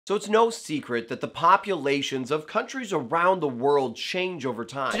So it's no secret that the populations of countries around the world change over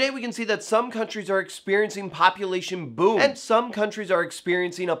time. Today we can see that some countries are experiencing population boom and some countries are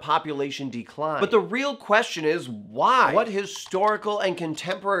experiencing a population decline. But the real question is why? What historical and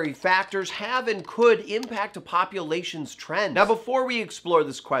contemporary factors have and could impact a population's trend? Now before we explore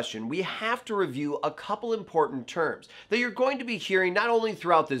this question, we have to review a couple important terms that you're going to be hearing not only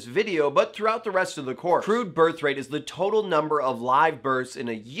throughout this video, but throughout the rest of the course. Crude birth rate is the total number of live births in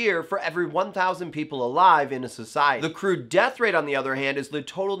a year for every 1,000 people alive in a society. The crude death rate, on the other hand, is the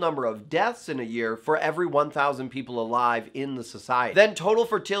total number of deaths in a year for every 1,000 people alive in the society. Then total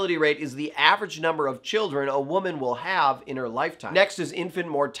fertility rate is the average number of children a woman will have in her lifetime. Next is infant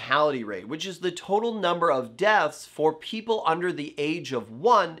mortality rate, which is the total number of deaths for people under the age of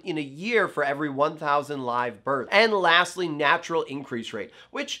 1 in a year for every 1,000 live births. And lastly, natural increase rate,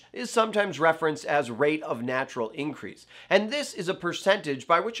 which is sometimes referenced as rate of natural increase. And this is a percentage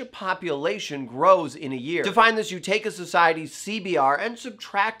by which a population grows in a year. To find this, you take a society's CBR and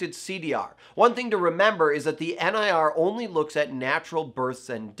subtract its CDR. One thing to remember is that the NIR only looks at natural births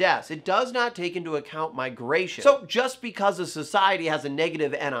and deaths. It does not take into account migration. So just because a society has a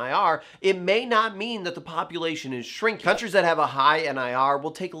negative NIR, it may not mean that the population is shrinking. Countries that have a high NIR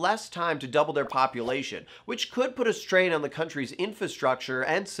will take less time to double their population, which could put a strain on the country's infrastructure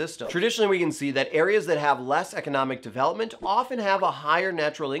and system. Traditionally, we can see that areas that have less economic development often have a higher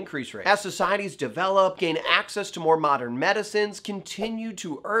natural increase rate. As societies develop, gain access to more modern medicines, continue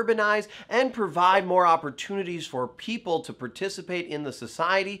to urbanize, and provide more opportunities for people to participate in the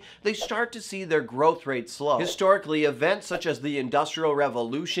society, they start to see their growth rate slow. Historically, events such as the Industrial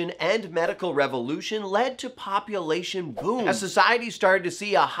Revolution and Medical Revolution led to population boom, as societies started to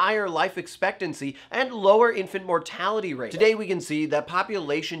see a higher life expectancy and lower infant mortality rate. Today, we can see that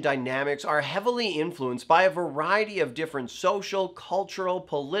population dynamics are heavily influenced by a variety of different social, cultural,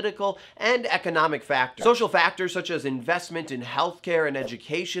 political, and economic factors. Social factors such as investment in healthcare and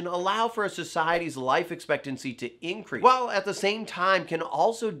education allow for a society's life expectancy to increase, while at the same time can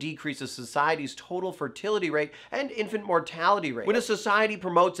also decrease a society's total fertility rate and infant mortality rate. When a society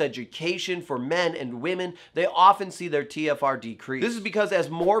promotes education for men and women, they often see their TFR decrease. This is because as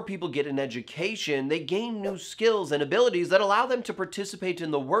more people get an education, they gain new skills and abilities that allow them to participate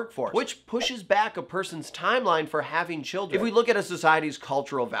in the workforce, which pushes back a person's timeline for having children. If we look at a society's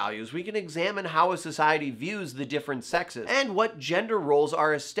cultural values, we can examine how a society views the different sexes and what gender roles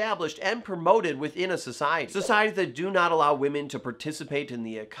are established and promoted within a society. Societies that do not allow women to participate in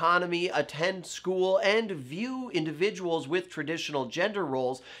the economy, attend school, and view individuals with traditional gender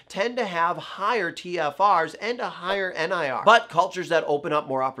roles tend to have higher TFRs and a higher NIR. But cultures that open up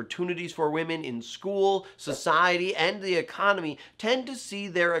more opportunities for women in school, society, and the economy tend to see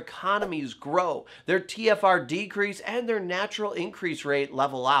their economies grow, their TFR decrease, and their natural increase rate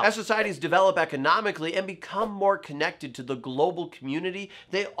level out. As societies develop economically and become more connected to the global community,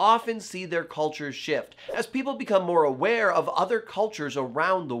 they often see their cultures shift as people become more aware of other cultures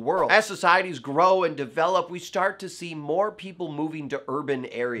around the world. As societies grow and develop, we start to see more people moving to urban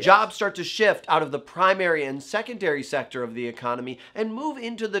areas. Jobs start to shift out of the primary and secondary sector of the economy and move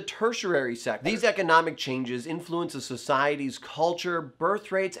into the tertiary sector. These economic changes influence a society's culture,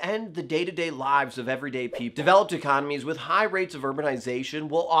 birth rates, and the day-to-day lives of everyday people. Developed economies with high rates of urbanization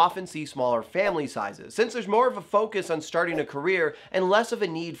will often see smaller family sizes, since there's more of a focus on starting a career and less of a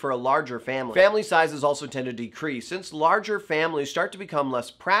need for a larger family. Family sizes also tend to decrease, since larger families start to become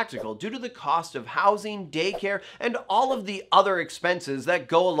less practical due to the cost of housing, daycare, and all of the other expenses that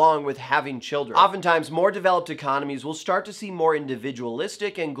go along with having children. Oftentimes, more developed economies will start to see more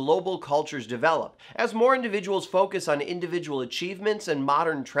individualistic and global cultures develop, as more individuals focus on individual achievements and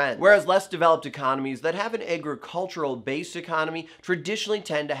modern trends, whereas less developed economies that have an agricultural-based economy traditionally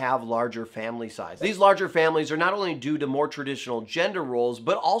tend to have larger family sizes. These larger families are not only due to more traditional gender roles,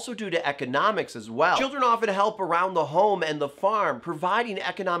 but also due to economics as well. Children often help around the home and the farm, providing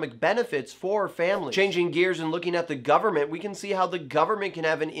economic benefits for families. Changing gears and looking at the government, we can see how the government can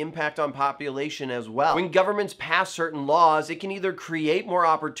have an impact on population as well. When governments pass certain laws, it can either create more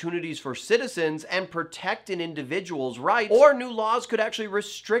opportunities for citizens and protect an individual's rights, or new laws could actually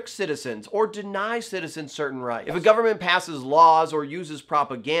restrict citizens or deny citizens certain rights. If a government passes laws or uses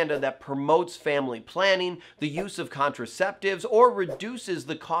propaganda that promotes family planning, the use of contraceptives, or reduces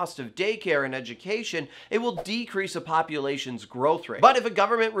the cost of daycare and education, it will decrease a population's growth rate. But if a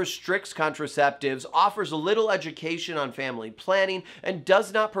government restricts contraceptives, offers a little education on family planning, and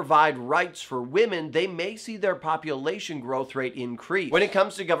does not provide rights for women, they may see their population growth rate increase. When it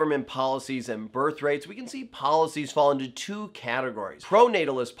comes to government policies and birth rates, we can see policies fall into two categories: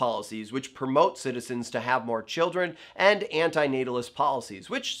 pro-natalist policies, which promote citizens to have more children, and anti-natalist anti-natalist policies,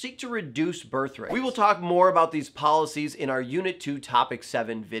 which seek to reduce birth rates. We will talk more about these policies in our Unit 2 Topic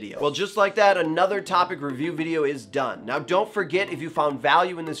 7 video. Well, just like that, another topic review video is done. Now, don't forget, if you found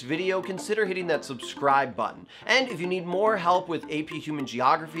value in this video, consider hitting that subscribe button. And if you need more help with AP Human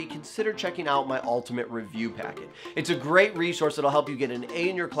Geography, consider checking out my Ultimate Review Packet. It's a great resource that'll help you get an A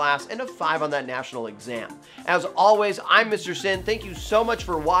in your class and a 5 on that national exam. As always, I'm Mr. Sinn. Thank you so much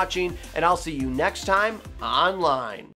for watching, and I'll see you next time online.